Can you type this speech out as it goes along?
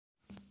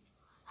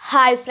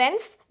Hi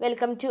friends,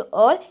 welcome to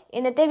all.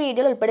 ഇന്നത്തെ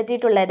വീഡിയോയിൽ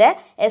ഉൾപ്പെടുത്തിയിട്ടുള്ളത്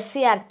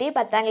SCERT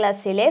 10ാം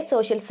ക്ലാസ്സിലെ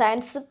സോഷ്യൽ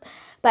സയൻസ്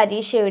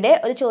പരീക്ഷയുടെ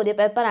ഒരു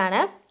ചോദ്യപേപ്പർ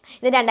ആണ്.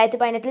 ഇത്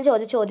 2018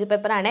 ൽ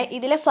ചോദ്യപേപ്പർ ആണ്.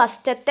 ഇതിലെ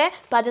ഫസ്റ്റത്തെ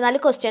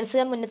 14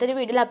 ക്വസ്റ്റ്യൻസ് മുന്നത്തെ ഒരു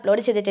വീഡിയോയിൽ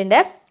അപ്ലോഡ് ചെയ്തിട്ടുണ്ട്.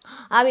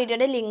 ആ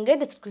വീഡിയോയുടെ ലിങ്ക്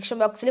ഡിസ്ക്രിപ്ഷൻ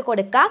ബോക്സിൽ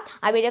കൊടുക്കാം.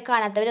 ആ വീഡിയോ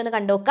കാണാത്തവർ ഒന്ന്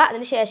കണ്ടു നോക്കുക.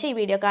 അതിനുശേഷം ഈ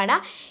വീഡിയോ കാണാം.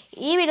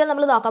 ഈ വീഡിയോ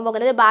നമ്മൾ നോക്കാൻ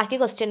പോകുന്നത് ബാക്കി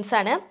ക്വസ്റ്റ്യൻസ്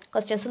ആണ്.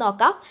 ക്വസ്റ്റ്യൻസ്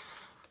നോക്കാം.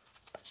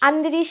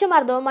 അന്തരീക്ഷ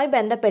മർദ്ദവുമായി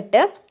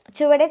ബന്ധപ്പെട്ട്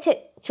ചുവടെ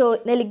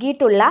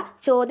നൽകിയിട്ടുള്ള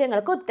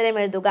ചോദ്യങ്ങൾക്ക് ഉത്തരം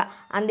എഴുതുക.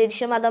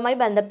 അന്തരീക്ഷ മർദ്ദവുമായി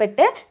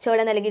ബന്ധപ്പെട്ട്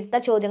ചുവടെ നൽകിയിട്ടുള്ള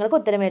ചോദ്യങ്ങൾക്ക്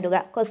ഉത്തരം എഴുതുക.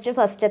 ക്വസ്റ്റ്യൻ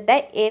ഫസ്റ്റത്തെ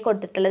എ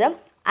കൊടുത്തിട്ടുള്ളത്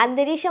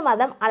അന്തരീക്ഷ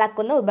മർദ്ദം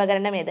അളക്കുന്ന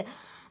ഉപകരണം ഏത്?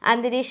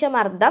 അന്തരീക്ഷ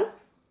മർദ്ദം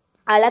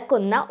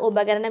അളക്കുന്ന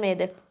ഉപകരണം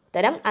ഏത്?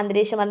 ഉത്തരം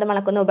അന്തരീക്ഷ മർദ്ദം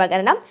അളക്കുന്ന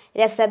ഉപകരണം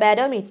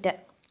രസബാരോമീറ്റർ.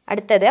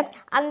 അടുത്തത്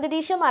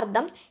അന്തരീക്ഷ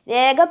മർദ്ദം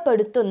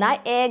രേഖപ്പെടുത്തുന്ന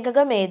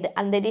ഏകകം ഏത്?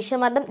 അന്തരീക്ഷ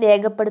മർദ്ദം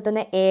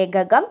രേഖപ്പെടുത്തുന്ന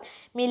ഏകകം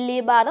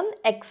മില്ലിബാറും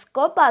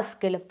എക്സ്കോ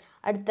പാസ്കലും.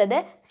 അടുത്തത്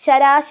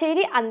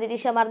ശരാശരി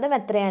അന്തരീക്ഷമർദ്ദം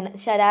എത്രയാണ്?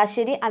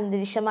 ശരാശരി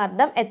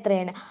അന്തരീക്ഷമർദ്ദം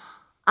എത്രയാണ്?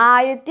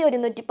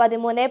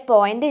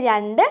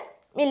 1113.2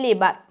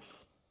 മില്ലിബാർ.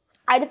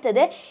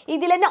 അടുത്തത്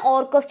ഇതിൽ തന്നെ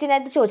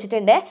ക്വസ്റ്റ്യനായിട്ട്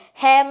ചോദിച്ചിട്ടുണ്ട്.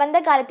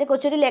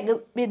 ഹേമന്തകാലത്തെക്കുറിച്ചൊരു ലഘു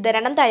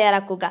വിവരണം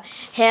തയ്യാറാക്കുക.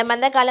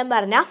 ഹേമന്തകാലം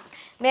പറഞ്ഞാൽ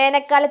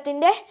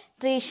വേനൽക്കാലത്തിൻ്റെ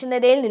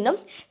തീക്ഷ്ണതയിൽ നിന്നും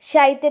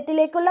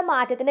ശൈത്യത്തിലേക്കുള്ള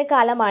മാറ്റത്തിൻ്റെ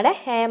കാലമാണ്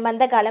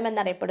ഹേമന്തകാലം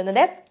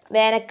എന്നറിയപ്പെടുന്നത്.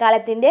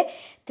 വേനൽക്കാലത്തിൻ്റെ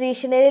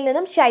തീക്ഷ്ണതയിൽ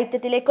നിന്നും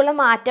ശൈത്യത്തിലേക്കുള്ള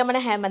മാറ്റമാണ്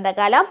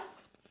ഹേമന്തകാലം.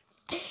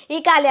 ഈ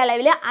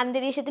കാലയളവിൽ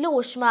അന്തരീക്ഷത്തിൽ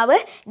ഊഷ്മാവ്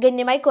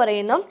ഗണ്യമായി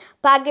കുറയുന്നു.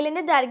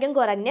 പകലിൻ്റെ ദൈർഘ്യം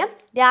കുറഞ്ഞ്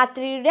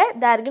രാത്രിയുടെ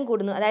ദൈർഘ്യം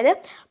കൂടുന്നു. അതായത്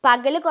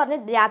പകൽ കുറഞ്ഞ്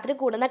രാത്രി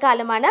കൂടുന്ന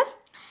കാലമാണ്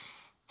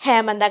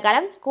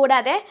ഹേമന്തകാലം.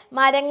 കൂടാതെ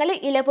മരങ്ങൾ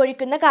ഇല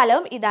പൊഴിക്കുന്ന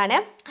കാലവും ഇതാണ്.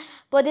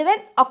 പൊതുവെ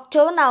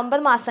ഒക്ടോബർ നവംബർ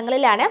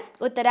മാസങ്ങളിലാണ്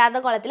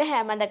ഉത്തരാർദ്ധഗോളത്തിൽ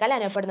ഹേമന്തകാലം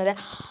അനുഭവപ്പെടുന്നത്.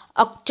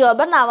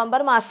 ഒക്ടോബർ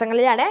നവംബർ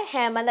മാസങ്ങളിലാണ്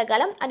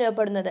ഹേമന്തകാലം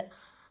അനുഭവപ്പെടുന്നത്.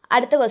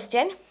 അടുത്ത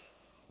ക്വസ്റ്റ്യൻ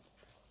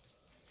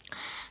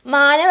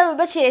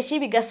മാനവവിഭവശേഷി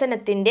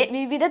വികസനത്തിൻ്റെ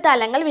വിവിധ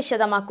തലങ്ങൾ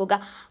വിശദമാക്കുക.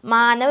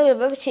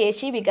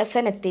 മാനവവിഭവശേഷി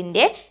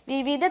വികസനത്തിൻ്റെ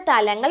വിവിധ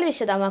തലങ്ങൾ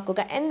വിശദമാക്കുക.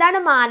 എന്താണ്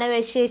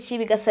മാനവശേഷി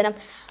വികസനം?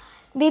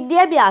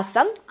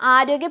 വിദ്യാഭ്യാസം,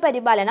 ആരോഗ്യ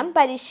പരിപാലനം,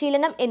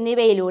 പരിശീലനം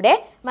എന്നിവയിലൂടെ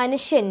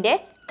മനുഷ്യൻ്റെ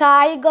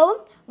കായികവും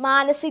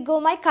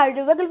മാനസികവുമായ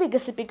കഴിവുകൾ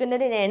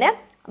വികസിപ്പിക്കുന്നതിനാണ്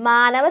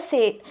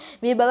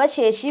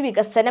വിഭവശേഷി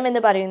വികസനം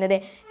എന്ന് പറയുന്നത്.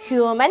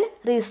 Human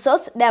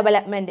resource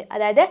development.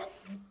 അതായത്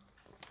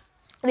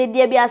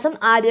വിദ്യാഭ്യാസം,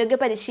 ആരോഗ്യ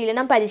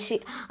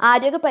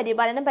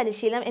പരിപാലനം,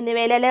 പരിശീലനം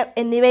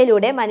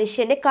എന്നിവയിലൂടെ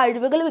മനുഷ്യൻ്റെ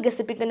കഴിവുകൾ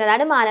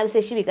വികസിപ്പിക്കുന്നതാണ്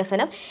മാനവശേഷി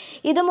വികസനം.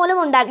 ഇതുമൂലം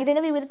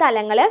ഇതിൻ്റെ വിവിധ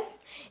തലങ്ങൾ,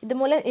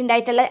 ഇതുമൂലം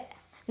ഉണ്ടായിട്ടുള്ള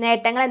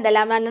നേട്ടങ്ങൾ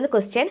എന്തെല്ലാമാണെന്ന്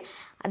ക്വസ്റ്റ്യൻ.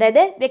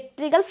 അതായത്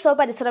വ്യക്തികൾ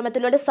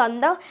സ്വപരിശ്രമത്തിലൂടെ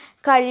സ്വന്തം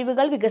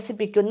കഴിവുകൾ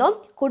വികസിപ്പിക്കുന്നു.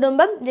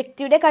 കുടുംബം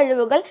വ്യക്തിയുടെ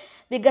കഴിവുകൾ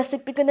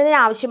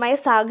വികസിപ്പിക്കുന്നതിനാവശ്യമായ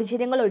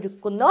സാഹചര്യങ്ങൾ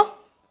ഒരുക്കുന്നു.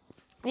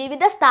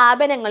 വിവിധ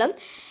സ്ഥാപനങ്ങളും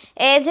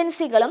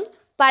ഏജൻസികളും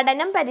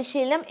പഠനം,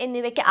 പരിശീലനം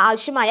എന്നിവയ്ക്ക്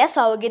ആവശ്യമായ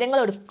സൗകര്യങ്ങൾ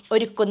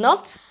ഒരുക്കുന്നു.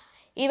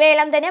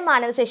 ഇവയെല്ലാം തന്നെ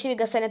മാനവശേഷി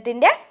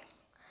വികസനത്തിൻ്റെ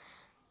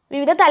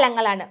വിവിധ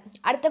തലങ്ങളാണ്.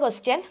 അടുത്ത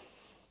ക്വസ്റ്റ്യൻ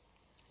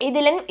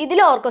ഇതിൽ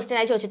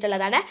ക്വസ്റ്റ്യനായി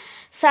ചോദിച്ചിട്ടുള്ളതാണ്.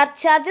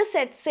 സർചാർജ്,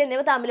 സെറ്റ്സ്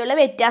എന്നിവ തമ്മിലുള്ള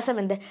വ്യത്യാസം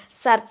എന്ത്?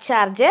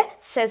 സർചാർജ്,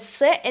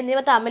 സെറ്റ്സ് എന്നിവ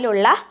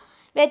തമ്മിലുള്ള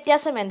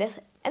വ്യത്യാസം എന്ത്?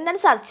 എന്താണ്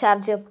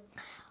സർചാർജ്?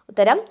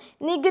 ഉത്തരം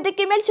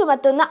നികുതിക്ക് മേൽ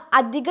ചുമത്തുന്ന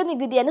അധിക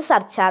നികുതിയാണ്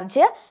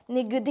സർചാർജ്.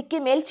 നികുതിക്ക്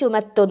മേൽ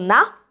ചുമത്തുന്ന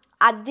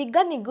അധിക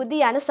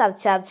നികുതിയാണ്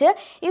സർചാർജ്.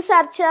 ഈ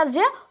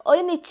സർചാർജ്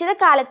ഒരു നിശ്ചിത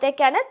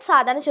കാലത്തേക്കാണ്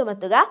സാധാരണ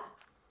ചുമത്തുക.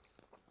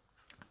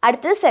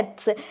 അടുത്തത്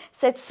സെറ്റ്സ്.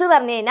 സെറ്റ്സ്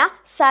പറഞ്ഞു കഴിഞ്ഞാൽ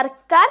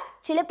സർക്കാർ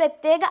ചില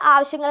പ്രത്യേക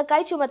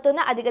ആവശ്യങ്ങൾക്കായി ചുമത്തുന്ന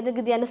അധിക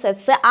നികുതിയാണ്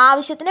സെറ്റ്സ്.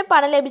 ആവശ്യത്തിന്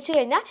പണം ലഭിച്ചു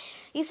കഴിഞ്ഞാൽ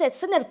ഈ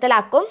സെറ്റ്സ്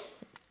നിർത്തലാക്കും.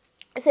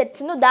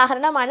 സെറ്റ്സിന്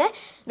ഉദാഹരണമാണ്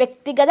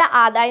വ്യക്തിഗത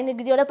ആദായ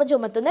നികുതിയോടൊപ്പം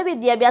ചുമത്തുന്ന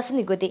വിദ്യാഭ്യാസ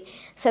നികുതി.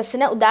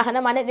 സെറ്റ്സിന്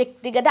ഉദാഹരണമാണ്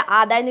വ്യക്തിഗത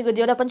ആദായ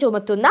നികുതിയോടൊപ്പം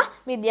ചുമത്തുന്ന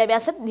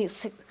വിദ്യാഭ്യാസ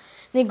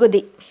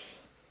നികുതി.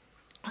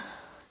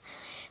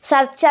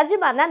 സർചാർജ്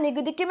പറഞ്ഞാൽ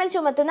നികുതിക്ക് മേൽ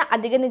ചുമത്തുന്ന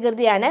അധിക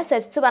നികുതിയാണ്.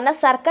 സെറ്റ്സ് പറഞ്ഞാൽ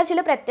സർക്കാർ ചില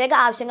പ്രത്യേക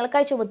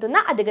ആവശ്യങ്ങൾക്കായി ചുമത്തുന്ന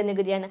അധിക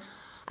നികുതിയാണ്.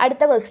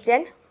 അടുത്ത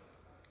ക്വസ്റ്റ്യൻ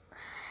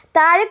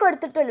താഴെ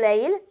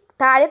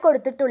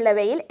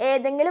കൊടുത്തിട്ടുള്ളവയിൽ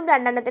ഏതെങ്കിലും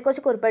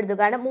രണ്ടെണ്ണത്തെക്കുറിച്ച്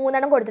കുറിപ്പെഴുതുകയാണ്.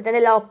 3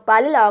 കൊടുത്തിട്ടുണ്ട്.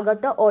 ലോക്പാൽ,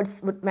 ലോകത്ത്,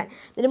 ഓട്സ്ബുട്ട്മാൻ.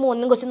 ഇതിന്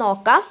 3 കുറിച്ച്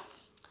നോക്കാം.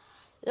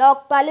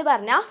 ലോക്പാൽ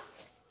പറഞ്ഞാൽ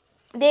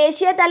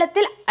ദേശീയ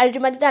തലത്തിൽ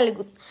അഴിമതി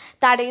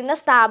തടയുന്ന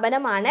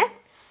സ്ഥാപനമാണ്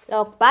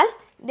ലോക്പാൽ.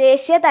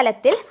 ദേശീയ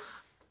തലത്തിൽ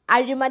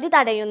അഴിമതി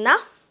തടയുന്ന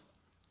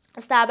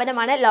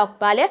സ്ഥാപനമാണ്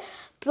ലോക്പാൽ.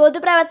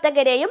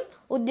 പൊതുപ്രവർത്തകരെയും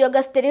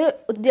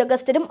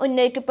ഉദ്യോഗസ്ഥരും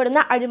ഉന്നയിക്കപ്പെടുന്ന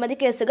അഴിമതി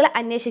കേസുകൾ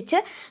അന്വേഷിച്ച്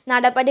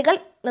നടപടികൾ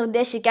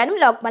നിർദ്ദേശിക്കാനും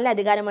ലോക്പാലിന്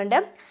അധികാരമുണ്ട്.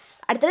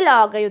 അടുത്തത്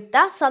ലോകായുക്ത.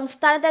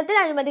 സംസ്ഥാന തലത്തിൽ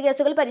അഴിമതി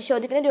കേസുകൾ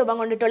പരിശോധിക്കുന്ന രൂപം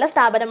കൊണ്ടിട്ടുള്ള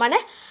സ്ഥാപനമാണ്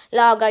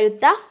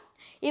ലോകായുക്ത.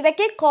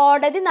 ഇവയ്ക്ക്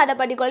കോടതി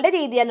നടപടികളുടെ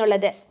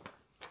രീതിയാണുള്ളത്.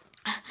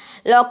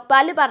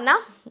 ലോക്പാൽ പറഞ്ഞ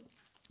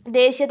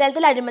ദേശീയ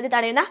തലത്തിൽ അഴിമതി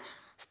തടയുന്ന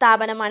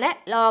സ്ഥാപനമാണ്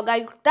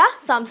ലോകായുക്ത.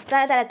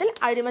 സംസ്ഥാന തലത്തിൽ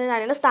അഴിമതി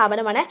തടയുന്ന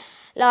സ്ഥാപനമാണ്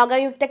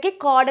ലോകായുക്തയ്ക്ക്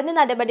കോടതി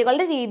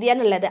നടപടികളുടെ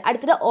രീതിയാണുള്ളത്.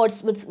 അടുത്തത്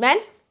ഓട്സ്ബുട്ട്മാൻ.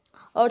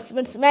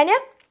 ഓട്സ്ബുട്ട്മാന്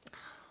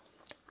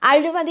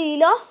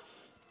അഴിമതിയിലോ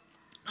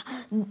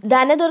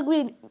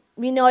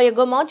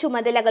ധനദുർവിനിയോഗമോ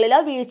ചുമതലകളിലോ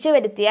വീഴ്ച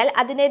വരുത്തിയാൽ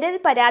അതിനെതിരെ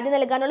പരാതി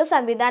നൽകാനുള്ള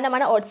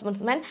സംവിധാനമാണ്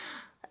ഓട്സ്ബുട്ട്മാൻ.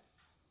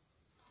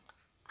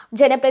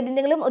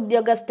 ജനപ്രതിനിധികളും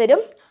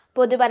ഉദ്യോഗസ്ഥരും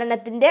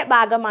പൊതുഭരണത്തിൻ്റെ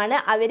ഭാഗമാണ്.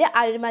 അവർ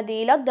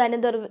അഴിമതിയിലോ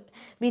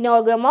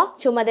ധനദുർവിനിയോഗമോ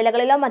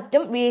ചുമതലകളിലോ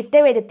മറ്റും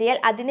വീഴ്ച വരുത്തിയാൽ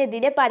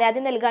അതിനെതിരെ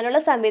പരാതി നൽകാനുള്ള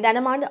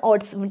സംവിധാനമാണ്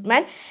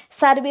ഓംബുഡ്സ്മാൻ.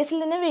 സർവീസിൽ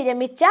നിന്ന്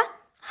വിരമിച്ച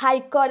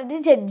ഹൈക്കോടതി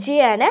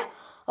ജഡ്ജിയാണ്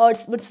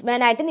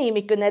ഓംബുഡ്സ്മാനായിട്ട്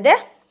നിയമിക്കുന്നത്.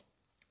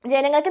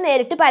 ജനങ്ങൾക്ക്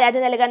നേരിട്ട് പരാതി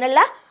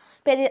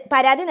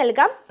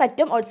നൽകാൻ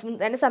പറ്റും.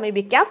 ഓംബുഡ്സ്മാനെ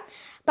സമീപിക്കാം.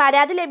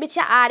 പരാതി ലഭിച്ച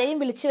ആരെയും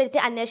വിളിച്ചു വരുത്തി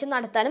അന്വേഷണം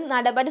നടത്താനും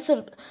നടപടി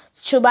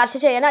ശുപാർശ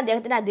ചെയ്യാനും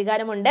അദ്ദേഹത്തിന്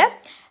അധികാരമുണ്ട്.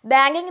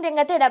 ബാങ്കിംഗ്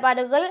രംഗത്തെ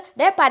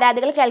ഇടപാടുകളുടെ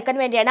പരാതികൾ കേൾക്കാൻ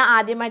വേണ്ടിയാണ്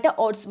ആദ്യമായിട്ട്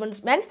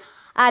ഓംബുഡ്സ്മാൻ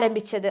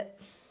ആരംഭിച്ചത്.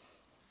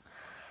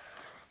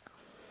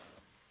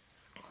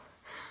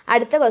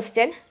 അടുത്ത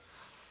ക്വസ്റ്റ്യൻ,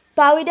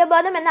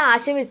 പൗരബോധം എന്ന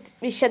ആശയം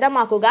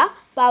വിശദമാക്കുക.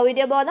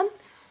 പൗരബോധം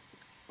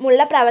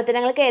മുള്ള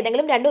പ്രവർത്തനങ്ങൾക്ക്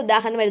ഏതെങ്കിലും 2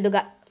 ഉദാഹരണം എഴുതുക.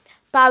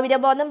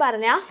 പൗരബോധം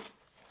പറഞ്ഞാൽ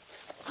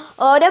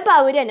ഓരോ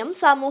പൗരനും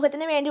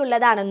സമൂഹത്തിന്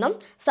വേണ്ടിയുള്ളതാണെന്നും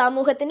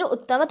സമൂഹത്തിൻ്റെ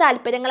ഉത്തമ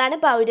താല്പര്യങ്ങളാണ്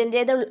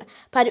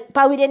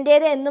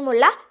പൗരൻ്റേത്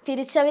എന്നുമുള്ള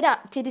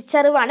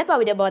തിരിച്ചറിവാണ്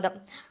പൗരബോധം.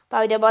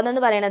 പൗരബോധം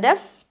എന്ന് പറയുന്നത്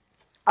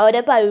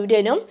ഓരോ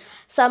പൗരനും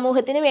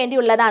സമൂഹത്തിന്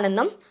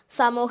വേണ്ടിയുള്ളതാണെന്നും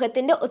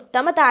സമൂഹത്തിൻ്റെ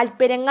ഉത്തമ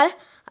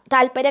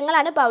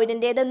താല്പര്യങ്ങളാണ്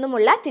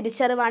പൗരൻ്റേതെന്നുമുള്ള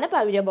തിരിച്ചറിവാണ്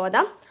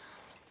പൗരബോധം.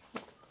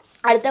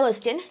 അടുത്ത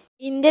ക്വസ്റ്റ്യൻ,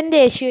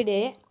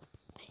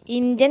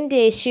 ഇന്ത്യൻ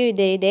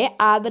ദേശീയതയുടെ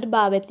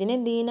ആവിർഭാവത്തിന്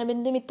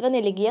ദീനബന്ധുമിത്ര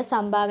നൽകിയ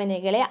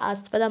സംഭാവനകളെ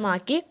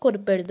ആസ്പദമാക്കി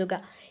കുറിപ്പെഴുതുക.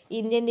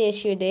 ഇന്ത്യൻ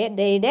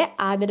ദേശീയതയുടെ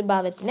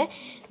ആവിർഭാവത്തിന്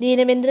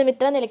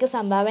ദീനബന്ധുമിത്ര നൽകിയ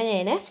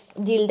സംഭാവനയാണ്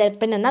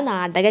ദിൽദർപ്പൺ എന്ന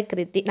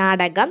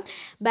നാടകം.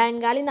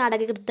 ബംഗാളി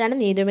നാടകകൃത്താണ്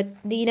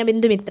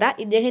ദീനബന്ധുമിത്ര.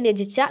 ഇദ്ദേഹം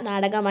രചിച്ച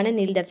നാടകമാണ്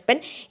നീൽദർപ്പൺ.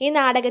 ഈ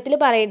നാടകത്തിൽ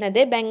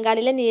പറയുന്നത്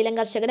ബംഗാളിലെ നീലം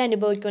കർഷകർ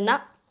അനുഭവിക്കുന്ന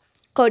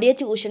കൊടിയ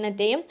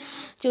ചൂഷണത്തെയും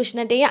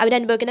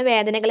അവരനുഭവിക്കുന്ന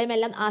വേദനകളെയും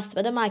എല്ലാം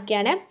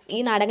ആസ്പദമാക്കിയാണ് ഈ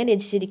നാടകം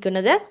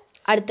രചിച്ചിരിക്കുന്നത്.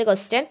 അടുത്ത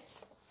ക്വസ്റ്റ്യൻ,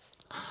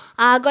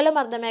 ആഗോള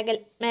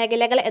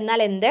മേഖലകൾ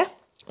എന്നാൽ എന്ത്?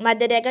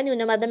 മധ്യരേഖ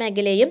ന്യൂനമർദ്ദ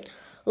മേഖലയും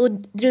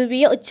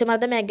ധ്രുവീയ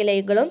ഉച്ചമർദ്ദ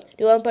മേഖലകളും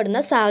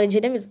രൂപപ്പെടുന്ന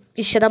സാഹചര്യം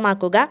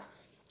വിശദമാക്കുക.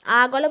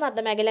 ആഗോള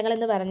മർദ്ദമേഖലകൾ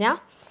എന്ന് പറഞ്ഞാൽ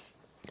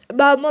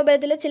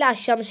ഭൗമോപരിതലത്തിലെ ചില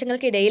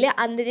അക്ഷാംശങ്ങൾക്കിടയിൽ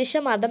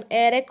അന്തരീക്ഷ മർദ്ദം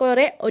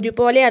ഏറെക്കുറെ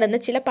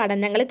ഒരുപോലെയാണെന്ന് ചില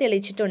പഠനങ്ങൾ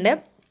തെളിയിച്ചിട്ടുണ്ട്.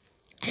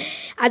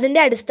 അതിൻ്റെ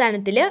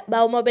അടിസ്ഥാനത്തിൽ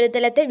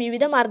ഭൗമോപരിതലത്തെ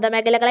വിവിധ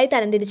മർദ്ദമേഖലകളായി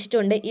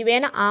തരംതിരിച്ചിട്ടുണ്ട്.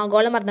 ഇവയാണ്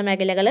ആഗോള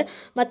മർദ്ദമേഖലകൾ.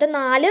 മൊത്തം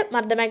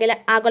 4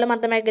 ആഗോള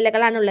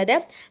മർദ്ദമേഖലകളാണുള്ളത്.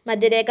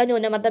 മധ്യരേഖ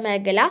ന്യൂനമർദ്ദ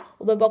മേഖല,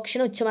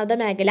 ഉപഭോക്ഷണ ഉച്ചമർദ്ദ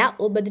മേഖല,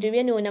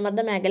 ഉപദ്രവീയ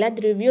ന്യൂനമർദ്ദ മേഖല,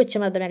 ധ്രുവീയ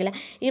ഉച്ചമർദ്ദ മേഖല.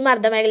 ഈ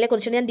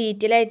മർദ്ദമേഖലയെക്കുറിച്ച് ഞാൻ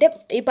ഡീറ്റെയിൽ ആയിട്ട്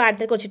ഈ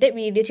പാഠത്തെ കുറിച്ചിട്ട്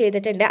വീഡിയോ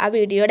ചെയ്തിട്ടുണ്ട്. ആ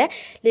വീഡിയോയുടെ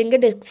ലിങ്ക്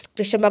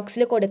ഡിസ്ക്രിപ്ഷൻ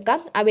ബോക്സിൽ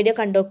കൊടുക്കാം. ആ വീഡിയോ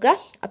കണ്ടുനോക്കുക.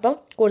 അപ്പം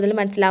കൂടുതൽ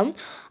മനസ്സിലാവും.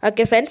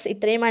 ഓക്കെ ഫ്രണ്ട്സ്,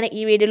 ഇത്രയുമാണ്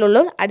ഈ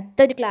വീഡിയോയിലുള്ളൂ.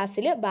 അടുത്തൊരു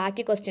ക്ലാസ്സിൽ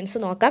ബാക്കി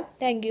ക്വസ്റ്റ്യൻസ് നോക്കാം.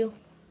 Thank you.